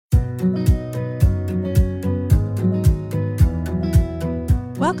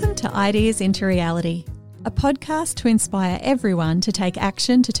Welcome to Ideas into Reality, a podcast to inspire everyone to take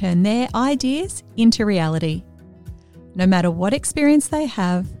action to turn their ideas into reality. No matter what experience they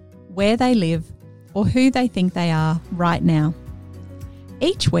have, where they live, or who they think they are right now.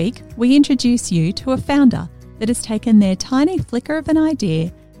 Each week, we introduce you to a founder that has taken their tiny flicker of an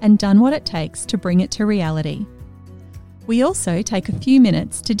idea and done what it takes to bring it to reality. We also take a few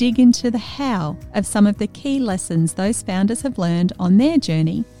minutes to dig into the how of some of the key lessons those founders have learned on their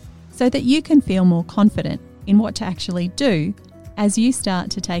journey so that you can feel more confident in what to actually do as you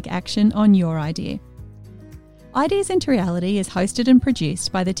start to take action on your idea. Ideas into Reality is hosted and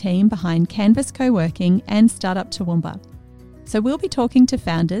produced by the team behind Canvas Co-working and Startup Toowoomba. So we'll be talking to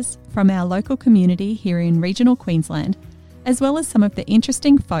founders from our local community here in regional Queensland, as well as some of the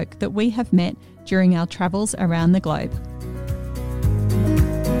interesting folk that we have met during our travels around the globe.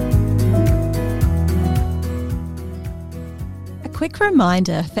 A quick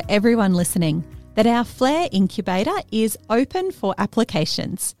reminder for everyone listening that our Flare Incubator is open for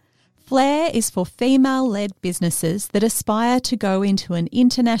applications. Flare is for female-led businesses that aspire to go into an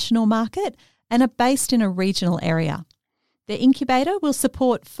international market and are based in a regional area. The incubator will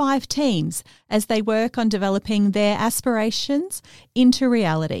support 5 teams as they work on developing their aspirations into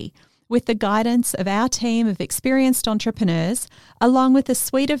reality, with the guidance of our team of experienced entrepreneurs, along with a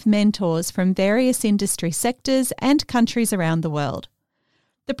suite of mentors from various industry sectors and countries around the world.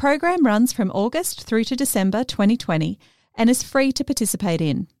 The program runs from August through to December 2020 and is free to participate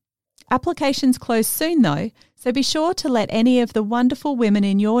in. Applications close soon though, so be sure to let any of the wonderful women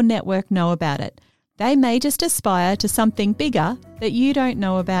in your network know about it. They may just aspire to something bigger that you don't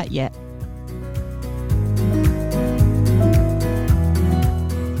know about yet.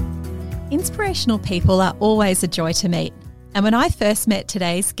 Inspirational people are always a joy to meet. And when I first met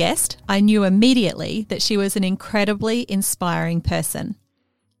today's guest, I knew immediately that she was an incredibly inspiring person.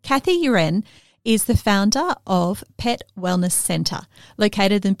 Kathy Uren is the founder of Pet Wellness Centre,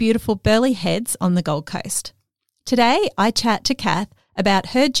 located in beautiful Burleigh Heads on the Gold Coast. Today, I chat to Kath about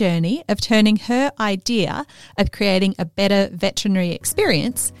her journey of turning her idea of creating a better veterinary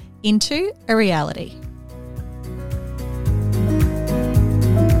experience into a reality.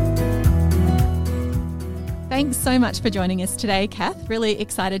 Thanks so much for joining us today, Kath. Really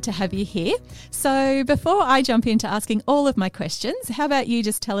excited to have you here. So before I jump into asking all of my questions, how about you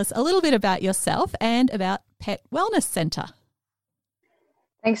just tell us a little bit about yourself and about Pet Wellness Centre?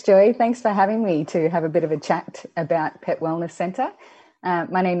 Thanks, Joy. Thanks for having me to have a bit of a chat about Pet Wellness Centre.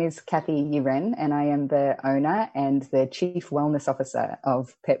 My name is Kathy Uren and I am the owner and the Chief Wellness Officer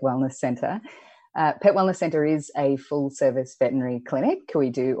of Pet Wellness Centre. Pet Wellness Centre is a full-service veterinary clinic. We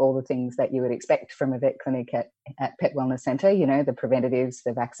do all the things that you would expect from a vet clinic at Pet Wellness Centre, you know, the preventatives,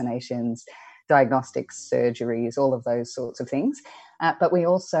 the vaccinations, diagnostics, surgeries, all of those sorts of things. But we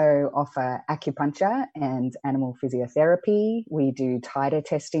also offer acupuncture and animal physiotherapy. We do TIDA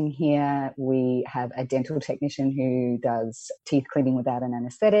testing here. We have a dental technician who does teeth cleaning without an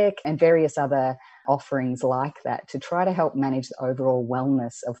anaesthetic and various other offerings like that to try to help manage the overall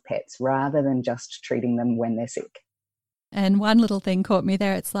wellness of pets rather than just treating them when they're sick. And one little thing caught me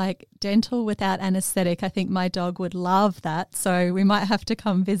there. It's like dental without anaesthetic. I think my dog would love that. So we might have to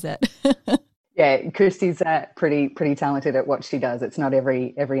come visit. Yeah, Christy's pretty talented at what she does. It's not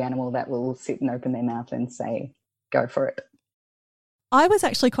every animal that will sit and open their mouth and say, go for it. I was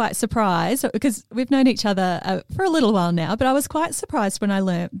actually quite surprised because we've known each other for a little while now, but I was quite surprised when I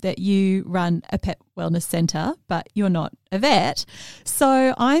learned that you run a pet wellness centre, but you're not a vet.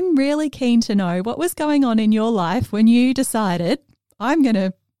 So I'm really keen to know what was going on in your life when you decided I'm going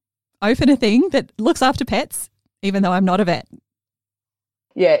to open a thing that looks after pets, even though I'm not a vet.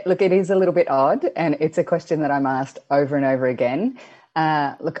 Yeah, look, it is a little bit odd, and it's a question that I'm asked over and over again.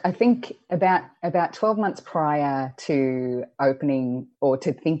 Look, I think about 12 months prior to opening or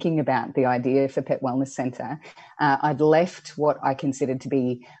to thinking about the idea for Pet Wellness Centre, I'd left what I considered to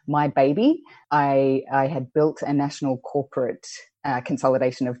be my baby. I had built a national corporate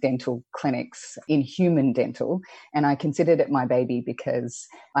consolidation of dental clinics in human dental, and I considered it my baby because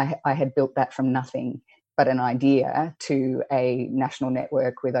I had built that from nothing but an idea to a national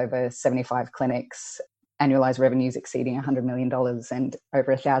network with over 75 clinics, annualized revenues exceeding $100 million and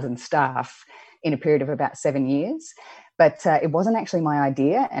over 1,000 staff in a period of about 7 years. But it wasn't actually my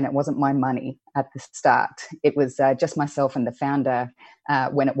idea and it wasn't my money at the start. It was just myself and the founder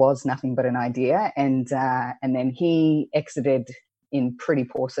when it was nothing but an idea. And then he exited in pretty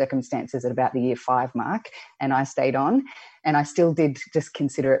poor circumstances at about the year 5 mark, and I stayed on. And I still did just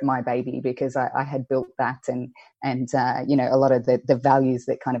consider it my baby, because I had built that, and a lot of the values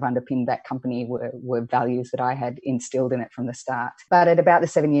that kind of underpinned that company were values that I had instilled in it from the start. But at about the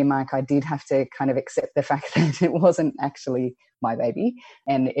 7-year mark, I did have to kind of accept the fact that it wasn't actually my baby,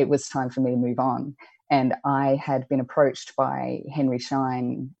 and it was time for me to move on. And I had been approached by Henry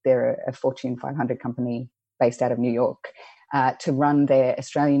Schein, they're a Fortune 500 company based out of New York, to run their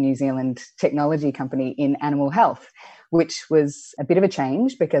Australian-New Zealand technology company in animal health, which was a bit of a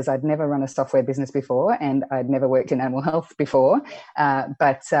change because I'd never run a software business before and I'd never worked in animal health before.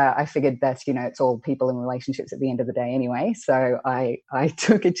 But I figured that, it's all people and relationships at the end of the day anyway. So I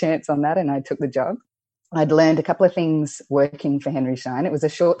took a chance on that and I took the job. I'd learned a couple of things working for Henry Schein. It was a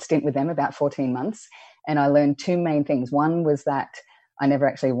short stint with them, about 14 months. And I learned 2 main things. One was that I never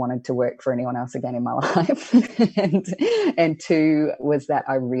actually wanted to work for anyone else again in my life. and 2 was that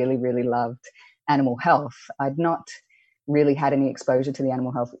I really, really loved animal health. I'd not really had any exposure to the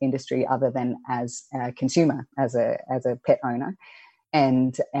animal health industry other than as a consumer, as a pet owner.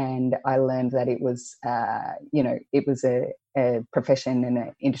 And I learned that it was, it was a profession and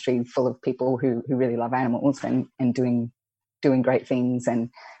an industry full of people who really love animals and doing great things and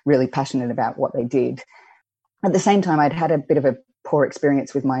really passionate about what they did. At the same time, I'd had a bit of a poor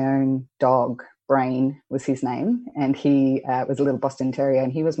experience with my own dog. Brain was his name, and he was a little Boston Terrier,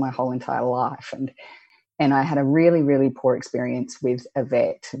 and he was my whole entire life. And I had a really, really poor experience with a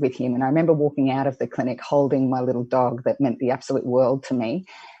vet with him. And I remember walking out of the clinic holding my little dog that meant the absolute world to me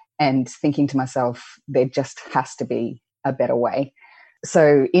and thinking to myself, there just has to be a better way.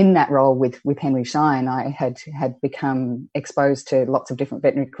 So in that role with Henry Schein, I had become exposed to lots of different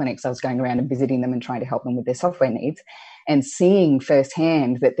veterinary clinics. I was going around and visiting them and trying to help them with their software needs and seeing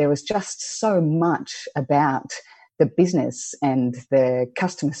firsthand that there was just so much about the business and the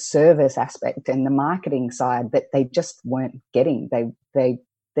customer service aspect and the marketing side that they just weren't getting.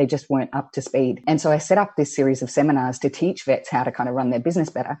 They just weren't up to speed. And so I set up this series of seminars to teach vets how to kind of run their business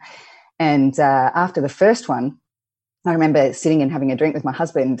better. And after the first one, I remember sitting and having a drink with my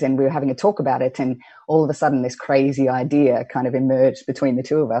husband, and we were having a talk about it, and all of a sudden this crazy idea kind of emerged between the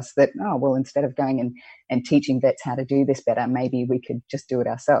two of us that, oh, well, instead of going and teaching vets how to do this better, maybe we could just do it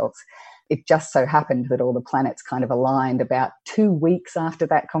ourselves. It just so happened that all the planets kind of aligned about 2 weeks after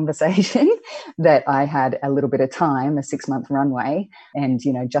that conversation that I had a little bit of time, a 6-month runway, and,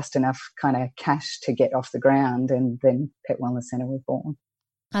 just enough kind of cash to get off the ground, and then Pet Wellness Centre was born.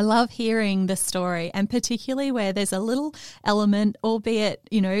 I love hearing the story, and particularly where there's a little element, albeit,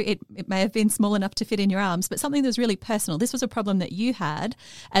 it may have been small enough to fit in your arms, but something that was really personal. This was a problem that you had,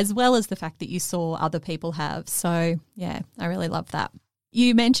 as well as the fact that you saw other people have. So, yeah, I really love that.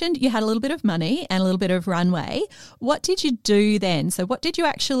 You mentioned you had a little bit of money and a little bit of runway. What did you do then? So what did you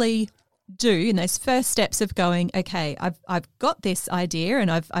actually do in those first steps of going, okay, I've got this idea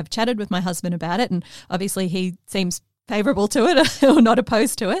and I've chatted with my husband about it, and obviously he seems favourable to it or not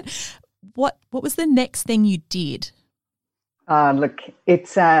opposed to it. What was the next thing you did? Look,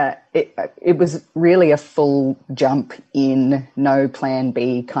 it was really a full jump in no plan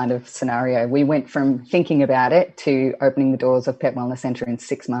B kind of scenario. We went from thinking about it to opening the doors of Pet Wellness Centre in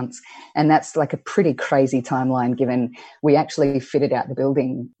 6 months. And that's like a pretty crazy timeline, given we actually fitted out the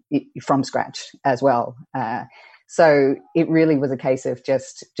building from scratch as well. So it really was a case of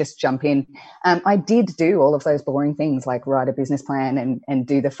just jump in. I did do all of those boring things like write a business plan and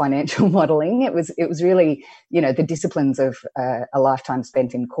do the financial modelling. It was really, the disciplines of a lifetime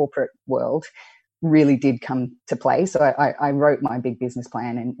spent in corporate world really did come to play. So I wrote my big business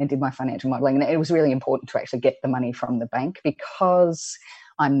plan and did my financial modelling. And it was really important to actually get the money from the bank because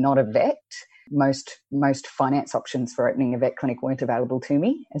I'm not a vet. Most finance options for opening a vet clinic weren't available to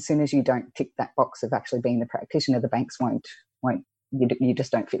me. As soon as you don't tick that box of actually being the practitioner, the banks won't you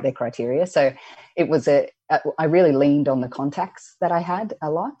just don't fit their criteria. So it was I really leaned on the contacts that I had a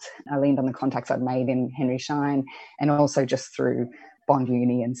lot. I leaned on the contacts I'd made in Henry Schein, and also just through Bond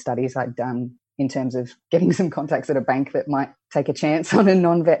Uni and studies I'd done in terms of getting some contacts at a bank that might take a chance on a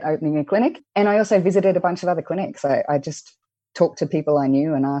non-vet opening a clinic. And I also visited a bunch of other clinics. I just talked to people I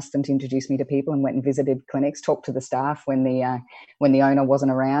knew and asked them to introduce me to people, and went and visited clinics, talked to the staff when the owner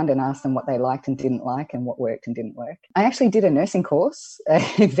wasn't around, and asked them what they liked and didn't like and what worked and didn't work. I actually did a nursing course,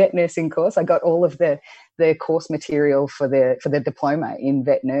 a vet nursing course. I got all of the course material for the diploma in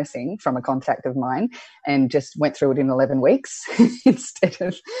vet nursing from a contact of mine, and just went through it in 11 weeks instead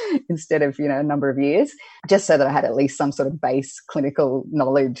of a number of years, just so that I had at least some sort of base clinical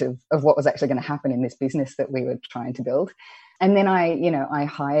knowledge of what was actually going to happen in this business that we were trying to build. And then I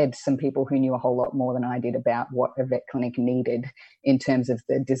hired some people who knew a whole lot more than I did about what a vet clinic needed in terms of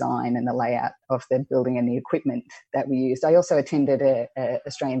the design and the layout of the building and the equipment that we used. I also attended a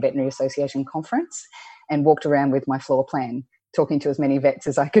Australian Veterinary Association conference and walked around with my floor plan, talking to as many vets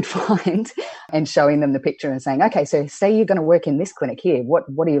as I could find and showing them the picture and saying, okay, so say you're going to work in this clinic here. What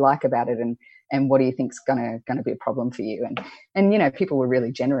do you like about it? And what do you think's going to be a problem for you? And people were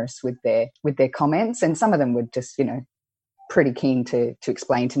really generous with their comments, and some of them were just, pretty keen to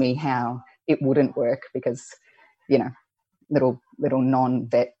explain to me how it wouldn't work because, little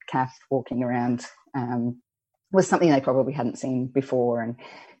non-vet calf walking around was something they probably hadn't seen before. And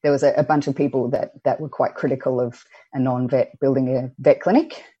there was a bunch of people that were quite critical of a non-vet building a vet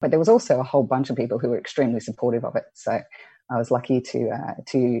clinic, but there was also a whole bunch of people who were extremely supportive of it. So I was lucky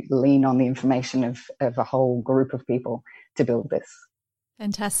to lean on the information of a whole group of people to build this.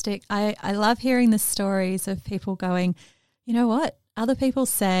 Fantastic. I love hearing the stories of people going, you know what? Other people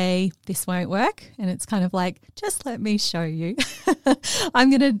say this won't work, and it's kind of like, just let me show you.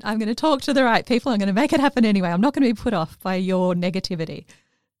 I'm gonna talk to the right people. I'm gonna make it happen anyway. I'm not going to be put off by your negativity.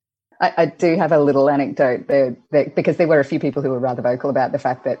 I do have a little anecdote there, because there were a few people who were rather vocal about the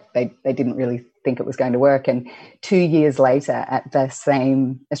fact that they didn't really think it was going to work. And 2 years later, at the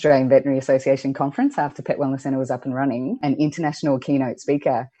same Australian Veterinary Association conference, after Pet Wellness Centre was up and running, an international keynote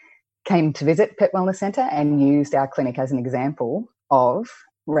speaker came to visit Pet Wellness Centre and used our clinic as an example of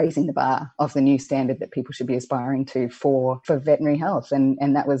raising the bar of the new standard that people should be aspiring to for veterinary health.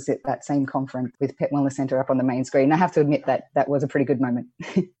 And that was at that same conference with Pet Wellness Centre up on the main screen. I have to admit that was a pretty good moment.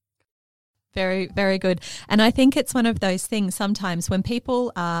 Very, very good. And I think it's one of those things sometimes when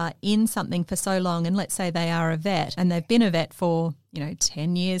people are in something for so long, and let's say they are a vet and they've been a vet for,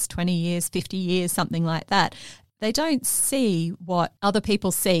 10 years, 20 years, 50 years, something like that, they don't see what other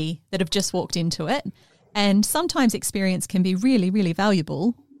people see that have just walked into it. And sometimes experience can be really, really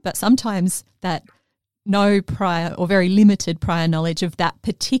valuable, but sometimes that no prior or very limited prior knowledge of that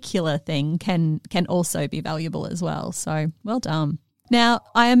particular thing can also be valuable as well. So well done. Now,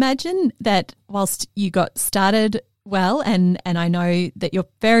 I imagine that whilst you got started well, and I know that you're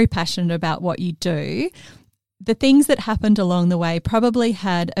very passionate about what you do, the things that happened along the way probably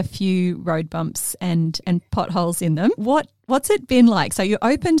had a few road bumps and potholes in them. What's it been like? So you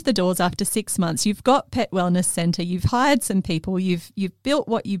opened the doors after 6 months. You've got Pet Wellness Centre. You've hired some people. You've built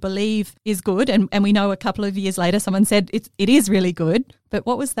what you believe is good. And we know a couple of years later someone said it is really good. But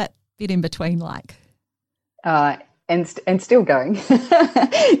what was that bit in between like? And still going.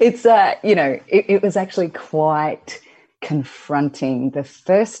 It's it was actually quite confronting the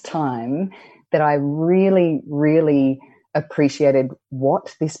first time that I really, really appreciated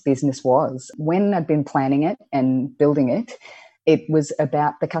what this business was. When I'd been planning it and building it, it was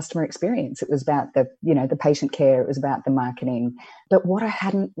about the customer experience. It was about the patient care. It was about the marketing. But what I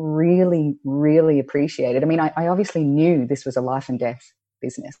hadn't really, really appreciated, I obviously knew this was a life and death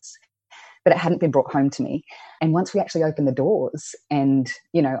business, but it hadn't been brought home to me. And once we actually opened the doors and,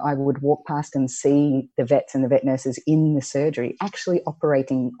 I would walk past and see the vets and the vet nurses in the surgery actually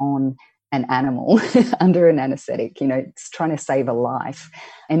operating on an animal under an anesthetic, it's trying to save a life,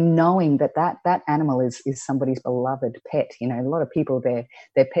 and knowing that animal is somebody's beloved pet. A lot of people, their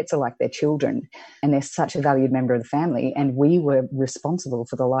pets are like their children, and they're such a valued member of the family, and we were responsible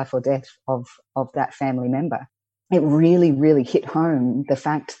for the life or death of that family member. It really, really hit home the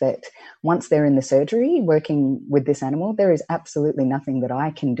fact that once they're in the surgery working with this animal, there is absolutely nothing that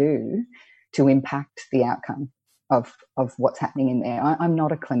I can do to impact the outcome of what's happening in there. I'm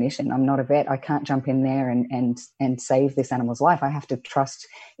not a clinician. I'm not a vet. I can't jump in there and save this animal's life. I have to trust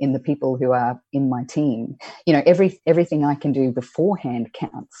in the people who are in my team. Everything I can do beforehand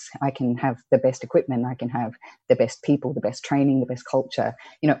counts. I can have the best equipment. I can have the best people, the best training, the best culture,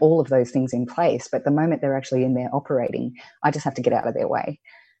 all of those things in place. But the moment they're actually in there operating, I just have to get out of their way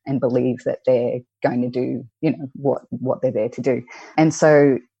and believe that they're going to do, what they're there to do. And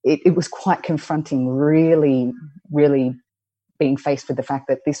so it was quite confronting, really, really being faced with the fact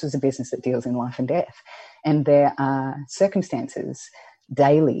that this was a business that deals in life and death. And there are circumstances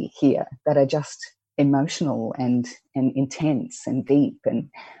daily here that are just emotional and intense and deep.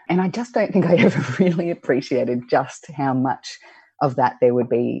 And I just don't think I ever really appreciated just how much of that there would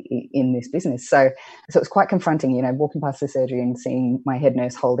be in this business. So it was quite confronting, walking past the surgery and seeing my head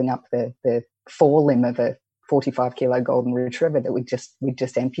nurse holding up the forelimb of a 45-kilo golden retriever that we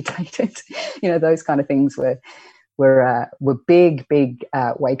just amputated. Those kind of things were big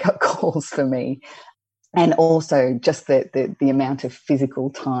wake-up calls for me. And also just the amount of physical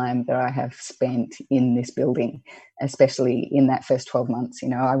time that I have spent in this building, especially in that first 12 months.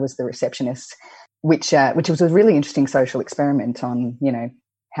 I was the receptionist which was a really interesting social experiment on,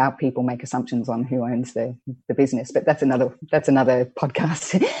 how people make assumptions on who owns the business. But that's another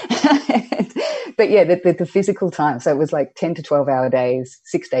podcast. But yeah, the physical time. So it was like 10 to 12 hour days,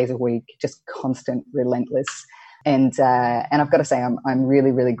 6 days a week, just constant, relentless. And I've got to say, I'm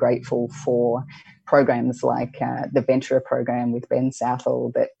really, really grateful for programs like the Venturer program with Ben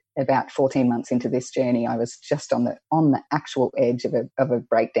Southall. That about 14 months into this journey, I was just on the actual edge of a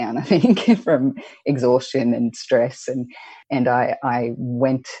breakdown, I think, from exhaustion and stress. And I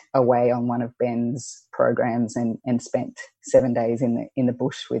went away on one of Ben's programs and spent 7 days in the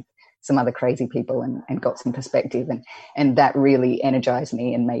bush with some other crazy people and got some perspective. And that really energized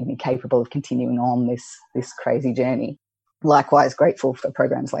me and made me capable of continuing on this crazy journey. Likewise, grateful for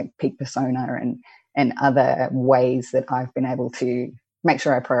programs like Peak Persona and other ways that I've been able to make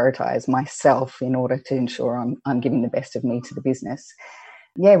sure I prioritize myself in order to ensure I'm giving the best of me to the business.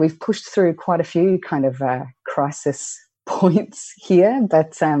 Yeah, we've pushed through quite a few kind of crisis points here,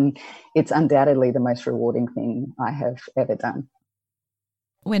 but it's undoubtedly the most rewarding thing I have ever done.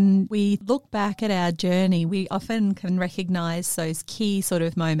 When we look back at our journey, we often can recognise those key sort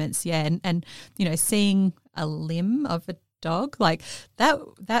of moments, and seeing a limb of a dog, like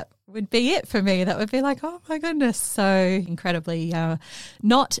that would be it for me. That would be like, oh my goodness, so incredibly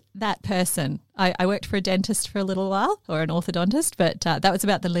not that person. I worked for a dentist for a little while, or an orthodontist, but that was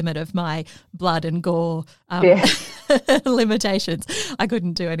about the limit of my blood and gore limitations. I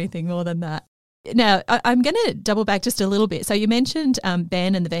couldn't do anything more than that. Now, I'm going to double back just a little bit. So you mentioned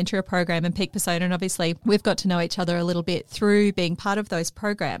Ben and the Venturer program and Peak Persona, and obviously we've got to know each other a little bit through being part of those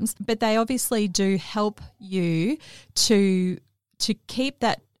programs, but they obviously do help you to keep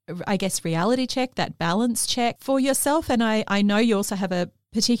that, I guess, reality check, that balance check for yourself. And I know you also have a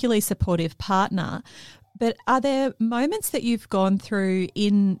particularly supportive partner. But are there moments that you've gone through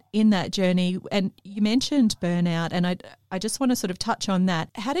in that journey? And you mentioned burnout, and I just want to sort of touch on that.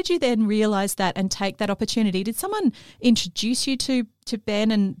 How did you then realise that and take that opportunity? Did someone introduce you to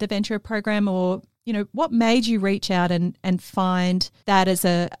Ben and the Venturer program, or what made you reach out and find that as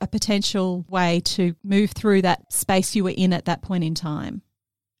a potential way to move through that space you were in at that point in time?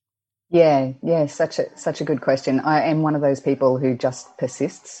 Yeah, such a good question. I am one of those people who just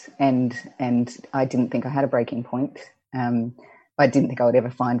persists, and I didn't think I had a breaking point. I didn't think I would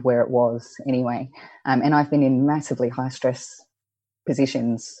ever find where it was anyway. And I've been in massively high stress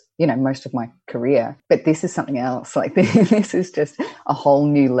positions, most of my career. But this is something else. Like this is just a whole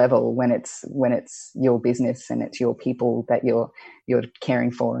new level when it's your business and it's your people that you're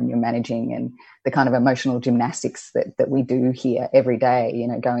caring for and you're managing, and the kind of emotional gymnastics that we do here every day,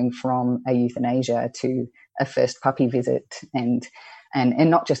 going from a euthanasia to a first puppy visit, and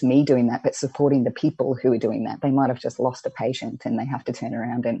not just me doing that, but supporting the people who are doing that. They might have just lost a patient and they have to turn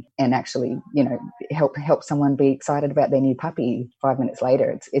around and actually, help someone be excited about their new puppy 5 minutes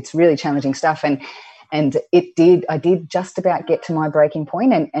later. It's really challenging stuff. And I did just about get to my breaking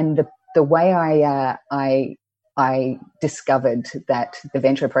point. And the way I discovered that the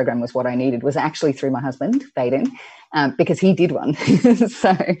Venturer program was what I needed was actually through my husband, Baden, because he did one.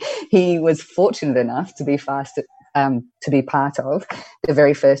 So he was fortunate enough to be to be part of the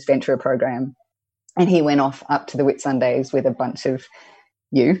very first Venturer program. And he went off up to the Whitsundays with a bunch of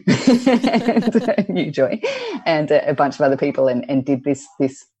you, Joy, and a bunch of other people, and did this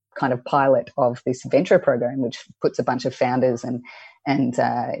kind of pilot of this Venturer program, which puts a bunch of founders and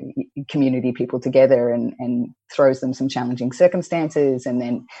community people together and throws them some challenging circumstances, and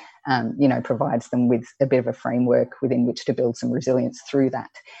then provides them with a bit of a framework within which to build some resilience through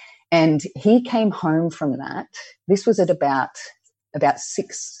that. And he came home from that. This was at about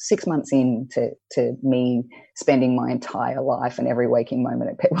 6 months in to me spending my entire life and every waking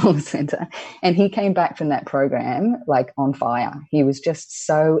moment at Pet Wellness Centre. And he came back from that program like on fire. He was just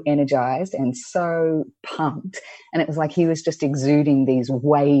so energized and so pumped. And it was like he was just exuding these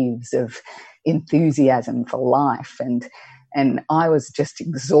waves of enthusiasm for life. And I was just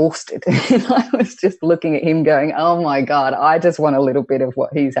exhausted. And I was just looking at him going, oh my God, I just want a little bit of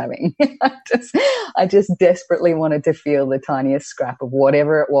what he's having. I just desperately wanted to feel the tiniest scrap of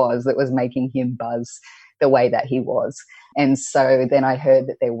whatever it was that was making him buzz the way that he was. And so then I heard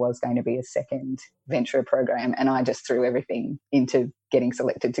that there was going to be a second Venturer program, and I just threw everything into getting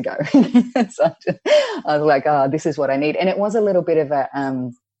selected to go. So I was like, oh, this is what I need. And it was a little bit of a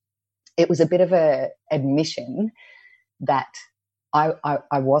admission that I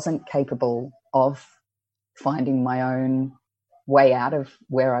wasn't capable of finding my own way out of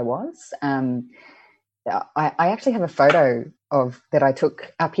where I was. I actually have a photo that I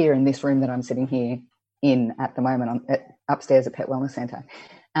took up here in this room that I'm sitting here in at the moment upstairs at Pet Wellness Centre.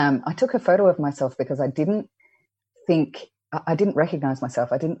 I took a photo of myself because I didn't recognize myself.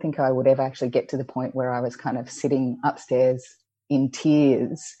 I didn't think I would ever actually get to the point where I was kind of sitting upstairs in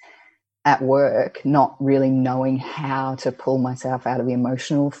tears at work, not really knowing how to pull myself out of the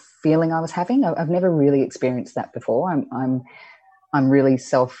emotional feeling I was having. I've never really experienced that before. I'm really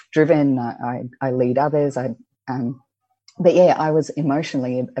self-driven. I lead others. But yeah, I was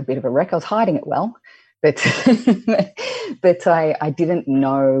emotionally a bit of a wreck. I was hiding it well, but but I didn't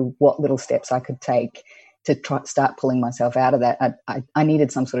know what little steps I could take to start pulling myself out of that. I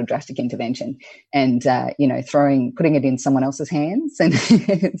needed some sort of drastic intervention, and putting it in someone else's hands and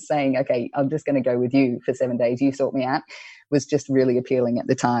saying, okay, I'm just going to go with you for 7 days, you sort me out, was just really appealing at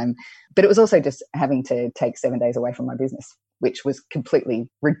the time. But it was also just having to take 7 days away from my business, which was completely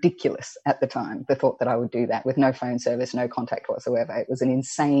ridiculous at the time, the thought that I would do that with no phone service, no contact whatsoever. It was an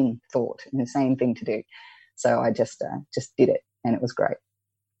insane thought, an insane thing to do. So I just did it, and it was great.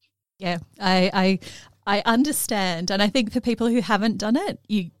 Yeah, I understand. And I think for people who haven't done it,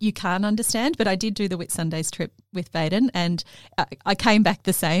 you can't understand. But I did do the Whitsundays trip with Baden, and I came back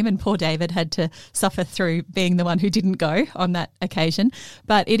the same, and poor David had to suffer through being the one who didn't go on that occasion.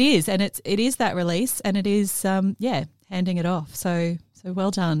 But it is, and it is that release, and it is, handing it off. So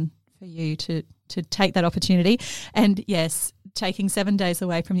well done for you to take that opportunity. And yes, taking 7 days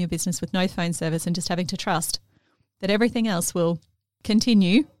away from your business with no phone service and just having to trust that everything else will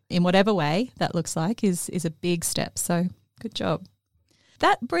continue in whatever way that looks like is a big step. So good job.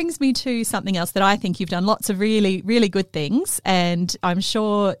 That brings me to something else that I think you've done lots of really, really good things, and I'm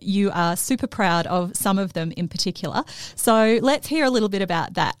sure you are super proud of some of them in particular. So let's hear a little bit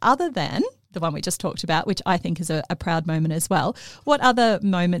about that, other than the one we just talked about, which I think is a proud moment as well. What other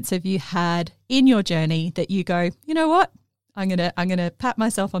moments have you had in your journey that you go, you know what, I'm gonna pat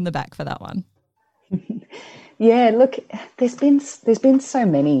myself on the back for that one? Yeah, look, there's been so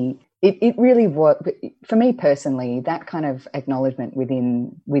many. It really was, for me personally, that kind of acknowledgement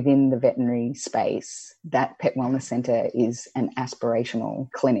within the veterinary space that Pet Wellness Centre is an aspirational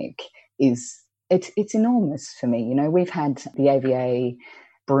clinic it's enormous for me. You know, we've had the AVA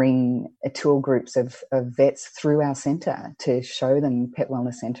bring tour groups of vets through our centre to show them Pet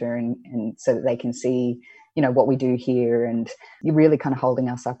Wellness Centre and so that they can see, you know, what we do here, and you're really kind of holding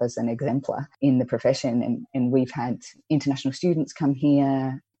us up as an exemplar in the profession. And we've had international students come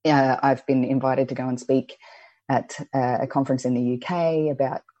here. I've been invited to go and speak at a conference in the UK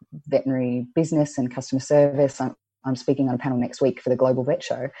about veterinary business and customer service. I'm speaking on a panel next week for the Global Vet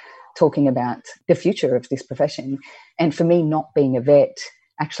Show, talking about the future of this profession. And for me, not being a vet,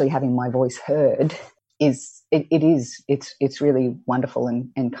 actually having my voice heard it's really wonderful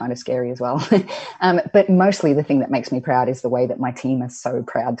and kind of scary as well. But mostly the thing that makes me proud is the way that my team is so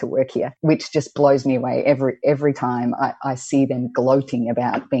proud to work here, which just blows me away every time I see them gloating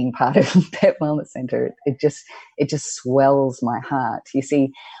about being part of Pet Wellness Centre. It just swells my heart. You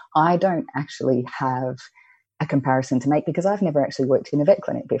see, I don't actually have a comparison to make because I've never actually worked in a vet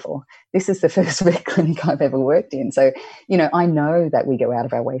clinic before. This is the first vet clinic I've ever worked in. So, you know, I know that we go out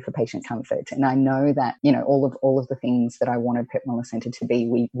of our way for patient comfort, and I know that, you know, all of the things that I wanted Pet Wellness Centre to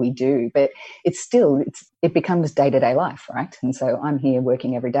be, we do, but it becomes day-to-day life, right? And so I'm here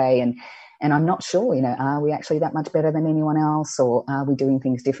working every day, and I'm not sure, you know, are we actually that much better than anyone else, or are we doing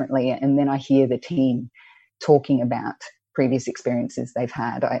things differently? And then I hear the team talking about previous experiences they've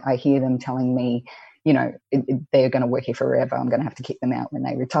had. I hear them telling me, you know, they're going to work here forever. I'm going to have to kick them out when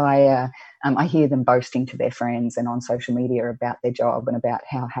they retire. I hear them boasting to their friends and on social media about their job and about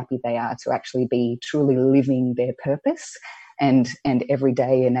how happy they are to actually be truly living their purpose and every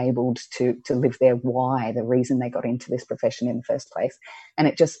day enabled to live their why, the reason they got into this profession in the first place. And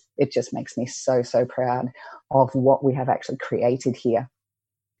it just makes me so, so proud of what we have actually created here.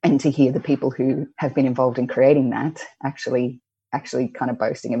 And to hear the people who have been involved in creating that actually kind of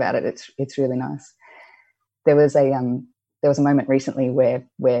boasting about it, it's really nice. There was a moment recently where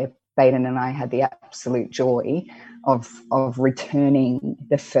Baden and I had the absolute joy of returning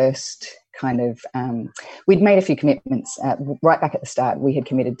the first kind of we'd made a few commitments right back at the start. We had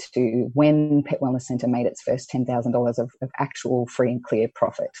committed to, when Pet Wellness Centre made its first $10,000 of actual free and clear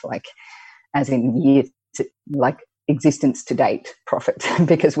profit, like as in existence to date profit,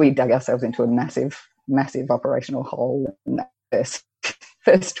 because we dug ourselves into a massive operational hole in that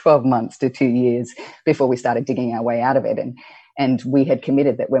first 12 months to 2 years before we started digging our way out of it. And we had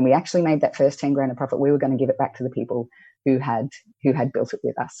committed that when we actually made that first 10 grand of profit, we were going to give it back to the people who had built it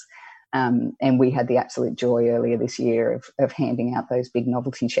with us. And we had the absolute joy earlier this year of handing out those big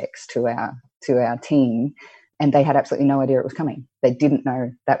novelty checks to our team. and they had absolutely no idea it was coming. They didn't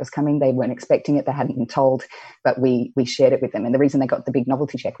know that was coming. They weren't expecting it. They hadn't been told, but we shared it with them. And the reason they got the big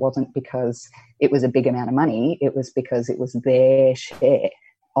novelty check wasn't because it was a big amount of money. It was because it was their share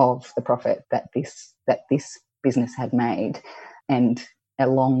of the profit that this business had made. And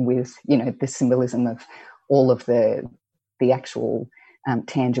along with, you know, the symbolism of all of the actual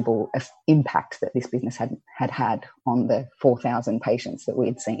tangible impact that this business had on the 4,000 patients that we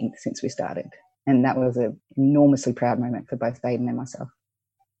had seen since we started. And that was an enormously proud moment for both Baden and myself.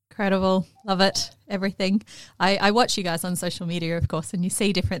 Incredible. Love it. Everything. I watch you guys on social media, of course, and you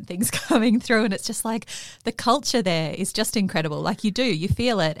see different things coming through, and it's just like the culture there is just incredible. Like you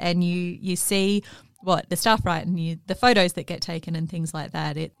feel it, and you see the staff write, and the photos that get taken and things like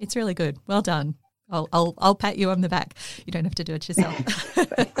that. It's really good. Well done. I'll pat you on the back. You don't have to do it yourself.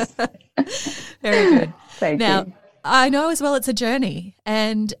 Very good. Thank now, you. I know as well it's a journey,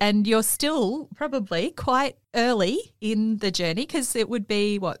 and you're still probably quite early in the journey, because it would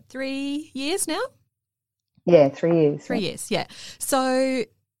be, 3 years now? Yeah, 3 years. 3 years, yeah. So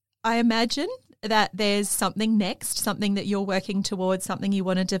I imagine that there's something next, something that you're working towards, something you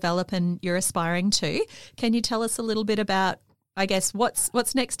want to develop and you're aspiring to. Can you tell us a little bit about, I guess,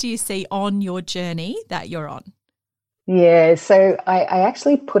 what's next do you see on your journey that you're on? Yeah, so I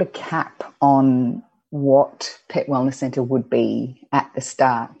actually put a cap on what Pet Wellness Centre would be at the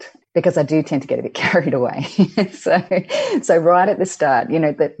start, because I do tend to get a bit carried away. so right at the start, you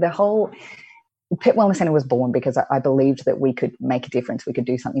know, the whole Pet Wellness Centre was born because I believed that we could make a difference, we could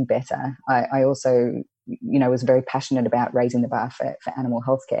do something better. I also, you know, was very passionate about raising the bar for animal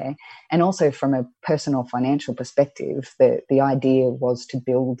healthcare, and also from a personal financial perspective, the idea was to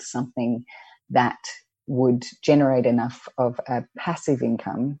build something that would generate enough of a passive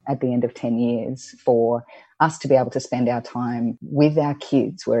income at the end of 10 years for us to be able to spend our time with our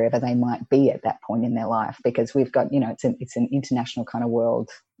kids wherever they might be at that point in their life, because we've got, you know, it's an international kind of world.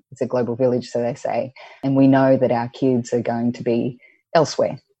 It's a global village, so they say, and we know that our kids are going to be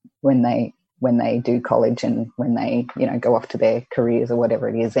elsewhere when they do college and when they, you know, go off to their careers or whatever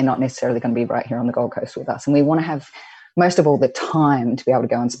it is. They're not necessarily going to be right here on the Gold Coast with us, and we want to have most of all the time to be able to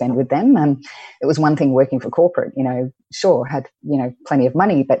go and spend with them. And it was one thing working for corporate, you know, sure, had, you know, plenty of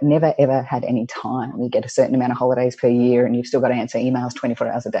money, but never ever had any time. You get a certain amount of holidays per year and you've still got to answer emails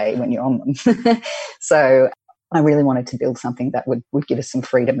 24 hours a day when you're on them. So I really wanted to build something that would give us some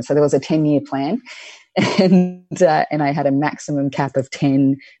freedom. So there was a 10-year plan, and I had a maximum cap of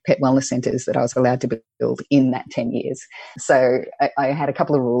 10 pet wellness centres that I was allowed to build in that 10 years. So I had a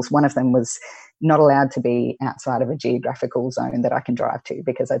couple of rules. One of them was not allowed to be outside of a geographical zone that I can drive to,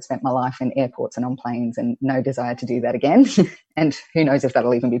 because I'd spent my life in airports and on planes and no desire to do that again. And who knows if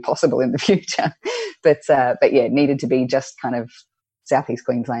that'll even be possible in the future. But yeah, it needed to be just kind of southeast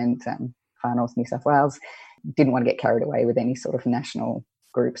Queensland, far north New South Wales. Didn't want to get carried away with any sort of national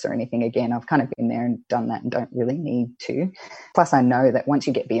groups or anything. Again, I've kind of been there and done that and don't really need to. Plus, I know that once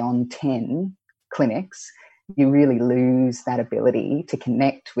you get beyond 10 clinics, you really lose that ability to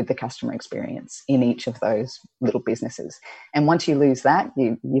connect with the customer experience in each of those little businesses. And once you lose that,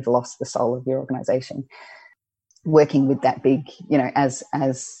 you've lost the soul of your organisation. Working with that big, you know, as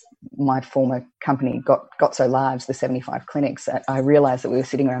my former company got so large, the 75 clinics, I realised that we were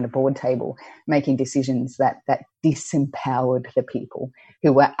sitting around a board table making decisions that disempowered the people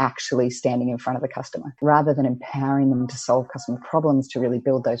who were actually standing in front of the customer. Rather than empowering them to solve customer problems, to really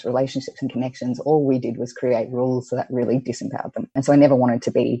build those relationships and connections, all we did was create rules that really disempowered them. And so I didn't want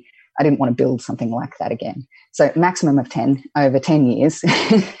to build something like that again. So maximum of 10 over 10 years.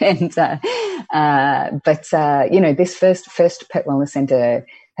 And you know, this first Pet Wellness Centre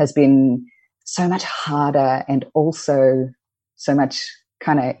has been so much harder and also so much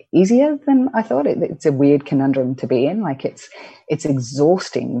kind of easier than I thought. It's a weird conundrum to be in. Like it's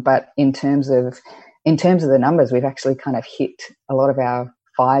exhausting, but in terms of the numbers, we've actually kind of hit a lot of our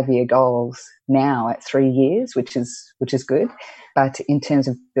 5-year goals now at 3 years, which is good. But in terms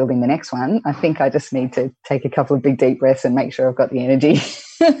of building the next one, I think I just need to take a couple of big deep breaths and make sure I've got the energy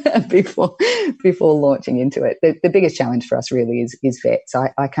before launching into it. The biggest challenge for us really is vets.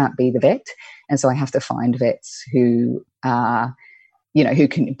 I can't be the vet, and so I have to find vets who are, you know, who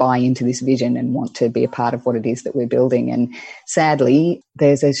can buy into this vision and want to be a part of what it is that we're building. And sadly,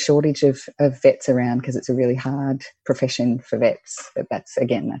 there's a shortage of vets around because it's a really hard profession for vets. But that's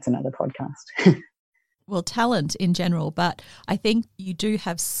another podcast. Well, talent in general, but I think you do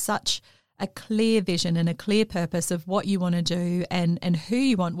have such a clear vision and a clear purpose of what you want to do and who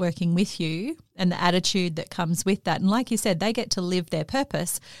you want working with you and the attitude that comes with that. And like you said, they get to live their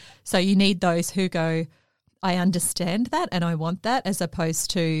purpose. So you need those who go, I understand that and I want that, as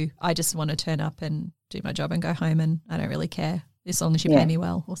opposed to I just want to turn up and do my job and go home and I don't really care as long as you pay me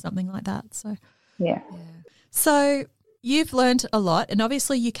well or something like that. So yeah. So you've learned a lot, and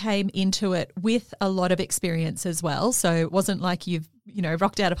obviously you came into it with a lot of experience as well. So it wasn't like you've,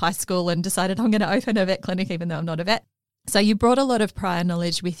 rocked out of high school and decided I'm going to open a vet clinic even though I'm not a vet. So you brought a lot of prior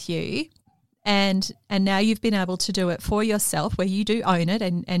knowledge with you. And now you've been able to do it for yourself, where you do own it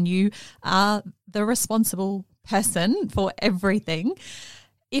and you are the responsible person for everything.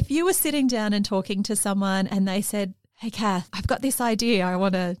 If you were sitting down and talking to someone and they said, hey, Kath, I've got this idea, I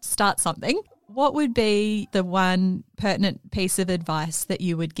want to start something, what would be the one pertinent piece of advice that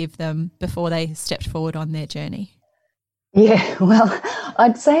you would give them before they stepped forward on their journey? Yeah, well,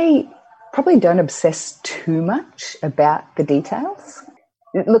 I'd say probably don't obsess too much about the details.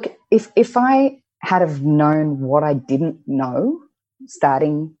 Look, if I had have known what I didn't know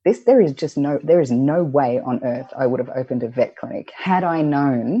starting this, there is no way on earth I would have opened a vet clinic had I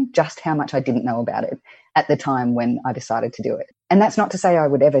known just how much I didn't know about it at the time when I decided to do it. And that's not to say I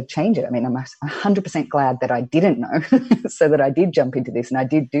would ever change it. I mean, I'm 100% glad that I didn't know so that I did jump into this and I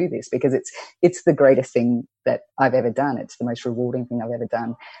did do this, because it's the greatest thing that I've ever done. It's the most rewarding thing I've ever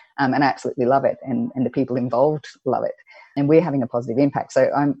done. And I absolutely love it. And the people involved love it. And we're having a positive impact. So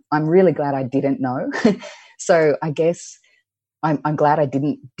I'm really glad I didn't know. So I guess I'm glad I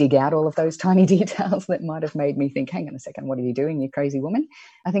didn't dig out all of those tiny details that might have made me think, hang on a second, what are you doing, you crazy woman?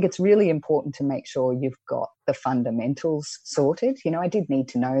 I think it's really important to make sure you've got the fundamentals sorted. I did need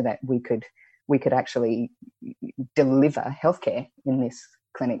to know that we could actually deliver healthcare in this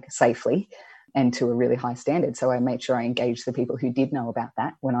clinic safely and to a really high standard. So I made sure I engaged the people who did know about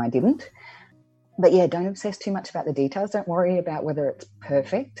that when I didn't. But yeah, don't obsess too much about the details. Don't worry about whether it's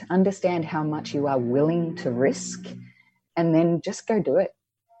perfect. Understand how much you are willing to risk, and then just go do it.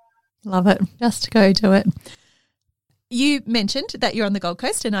 Love it. Just go do it. You mentioned that you're on the Gold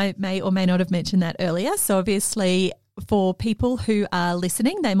Coast, and I may or may not have mentioned that earlier. So obviously for people who are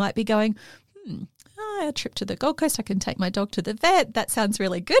listening, they might be going, a trip to the Gold Coast, I can take my dog to the vet. That sounds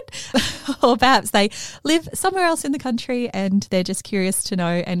really good. Or perhaps they live somewhere else in the country and they're just curious to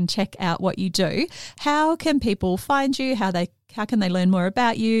know and check out what you do. How can people find you? How can they learn more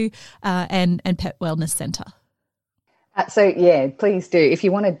about you and Pet Wellness Centre? So, yeah, please do. If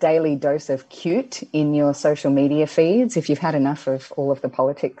you want a daily dose of cute in your social media feeds, if you've had enough of all of the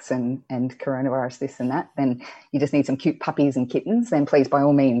politics and coronavirus, this and that, then you just need some cute puppies and kittens, then please, by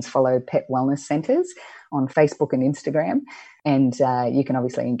all means, follow Pet Wellness Centres on Facebook and Instagram. And you can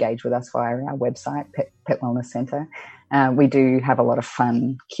obviously engage with us via our website, Pet Wellness Centre. We do have a lot of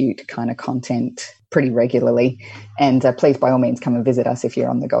fun, cute kind of content pretty regularly. And please, by all means, come and visit us if you're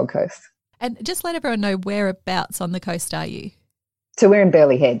on the Gold Coast. And just let everyone know, whereabouts on the coast are you? So we're in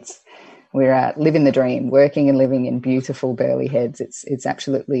Burleigh Heads. We're living the dream, working and living in beautiful Burleigh Heads. It's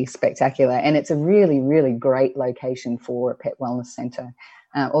absolutely spectacular. And it's a really, really great location for a pet wellness centre.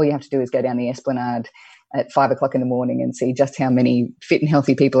 All you have to do is go down the Esplanade at 5 o'clock in the morning and see just how many fit and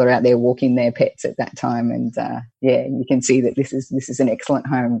healthy people are out there walking their pets at that time. And you can see that this is an excellent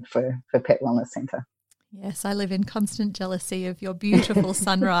home for Pet Wellness Centre. Yes, I live in constant jealousy of your beautiful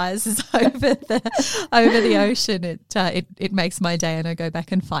sunrises over the ocean. It makes my day, and I go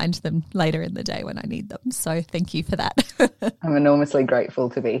back and find them later in the day when I need them. So thank you for that. I'm enormously grateful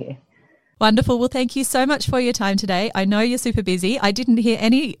to be here. Wonderful. Well, thank you so much for your time today. I know you're super busy. I didn't hear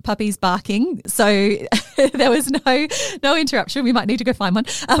any puppies barking, so there was no interruption. We might need to go find one.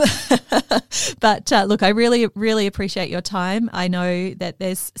 But look, I really, really appreciate your time. I know that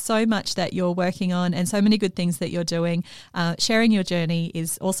there's so much that you're working on and so many good things that you're doing. Sharing your journey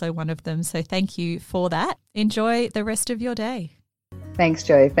is also one of them. So thank you for that. Enjoy the rest of your day. Thanks,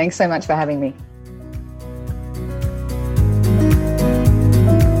 Jo. Thanks so much for having me.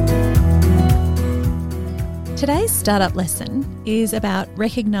 Today's startup lesson is about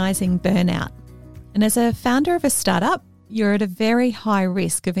recognising burnout. And as a founder of a startup, you're at a very high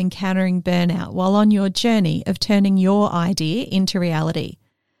risk of encountering burnout while on your journey of turning your idea into reality.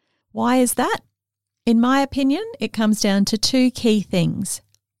 Why is that? In my opinion, it comes down to two key things: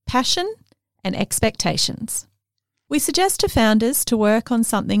 passion and expectations. We suggest to founders to work on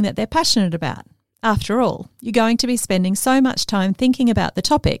something that they're passionate about. After all, you're going to be spending so much time thinking about the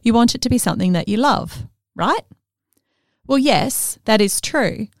topic, you want it to be something that you love, right? Well, yes, that is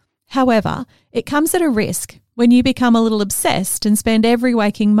true. However, it comes at a risk when you become a little obsessed and spend every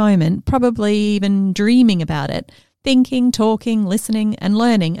waking moment, probably even dreaming about it, thinking, talking, listening, and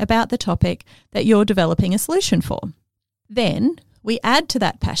learning about the topic that you're developing a solution for. Then we add to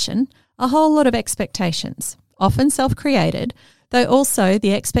that passion a whole lot of expectations, often self-created, though also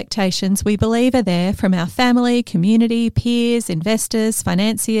the expectations we believe are there from our family, community, peers, investors,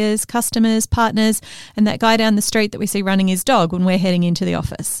 financiers, customers, partners, and that guy down the street that we see running his dog when we're heading into the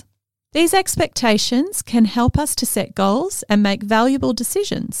office. These expectations can help us to set goals and make valuable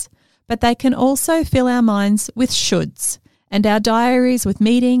decisions, but they can also fill our minds with shoulds and our diaries with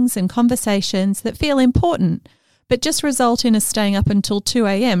meetings and conversations that feel important, but just result in us staying up until 2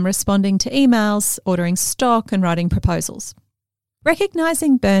 a.m. responding to emails, ordering stock and writing proposals.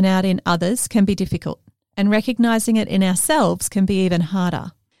 Recognising burnout in others can be difficult, and recognising it in ourselves can be even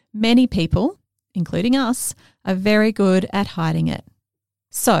harder. Many people, including us, are very good at hiding it.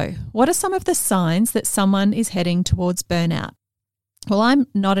 So, what are some of the signs that someone is heading towards burnout? Well, I'm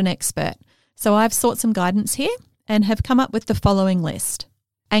not an expert, so I've sought some guidance here and have come up with the following list.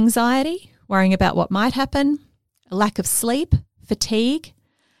 Anxiety, worrying about what might happen, a lack of sleep, fatigue,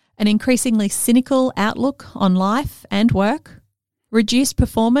 an increasingly cynical outlook on life and work, reduced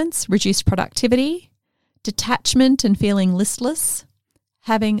performance, reduced productivity, detachment and feeling listless,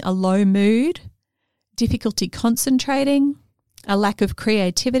 having a low mood, difficulty concentrating, a lack of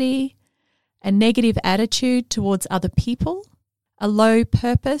creativity, a negative attitude towards other people, a low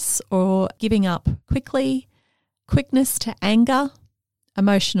purpose or giving up quickly, quickness to anger,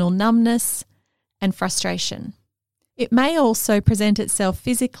 emotional numbness, and frustration. It may also present itself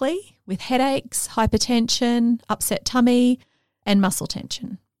physically with headaches, hypertension, upset tummy, and muscle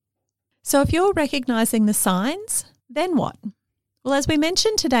tension. So if you're recognising the signs, then what? Well, as we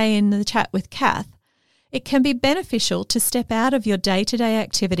mentioned today in the chat with Kath, it can be beneficial to step out of your day-to-day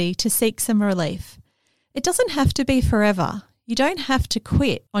activity to seek some relief. It doesn't have to be forever. You don't have to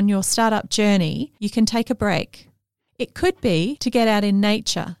quit on your startup journey. You can take a break. It could be to get out in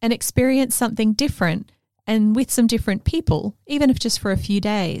nature and experience something different and with some different people, even if just for a few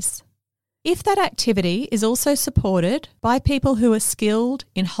days. If that activity is also supported by people who are skilled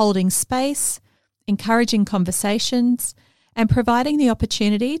in holding space, encouraging conversations, and providing the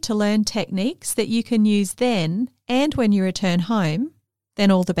opportunity to learn techniques that you can use then and when you return home, then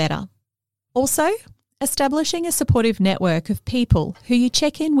all the better. Also, establishing a supportive network of people who you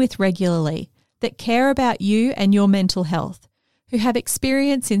check in with regularly that care about you and your mental health, who have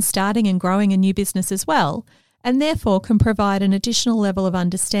experience in starting and growing a new business as well, and therefore can provide an additional level of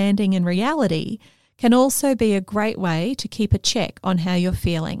understanding and reality, can also be a great way to keep a check on how you're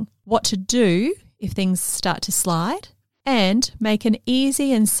feeling, what to do if things start to slide, and make an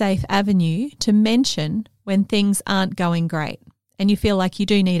easy and safe avenue to mention when things aren't going great and you feel like you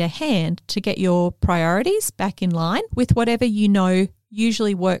do need a hand to get your priorities back in line with whatever you know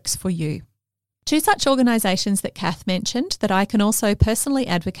usually works for you. Two such organisations that Kath mentioned that I can also personally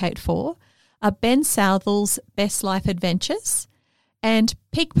advocate for are Ben Southel's Best Life Adventures and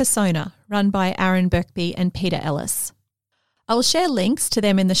Peak Persona, run by Aaron Birkby and Peter Ellis. I will share links to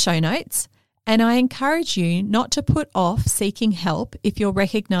them in the show notes, and I encourage you not to put off seeking help if you're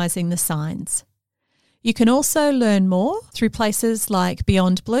recognising the signs. You can also learn more through places like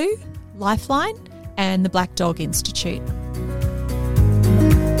Beyond Blue, Lifeline, and the Black Dog Institute.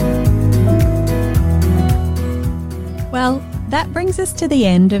 Well, that brings us to the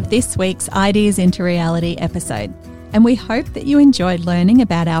end of this week's Ideas into Reality episode, and we hope that you enjoyed learning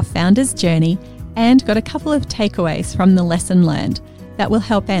about our founder's journey and got a couple of takeaways from the lesson learned that will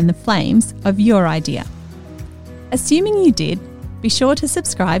help fan the flames of your idea. Assuming you did, be sure to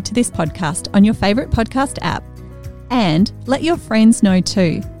subscribe to this podcast on your favourite podcast app and let your friends know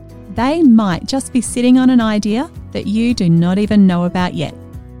too. They might just be sitting on an idea that you do not even know about yet.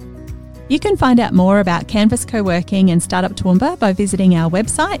 You can find out more about Canvas Co-working and Startup Toowoomba by visiting our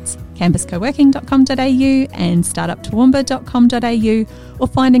websites, canvascoworking.com.au and startuptoowoomba.com.au, or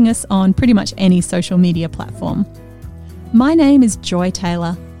finding us on pretty much any social media platform. My name is Joy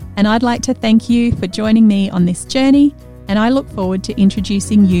Taylor, and I'd like to thank you for joining me on this journey, and I look forward to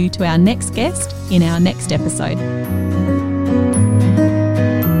introducing you to our next guest in our next episode.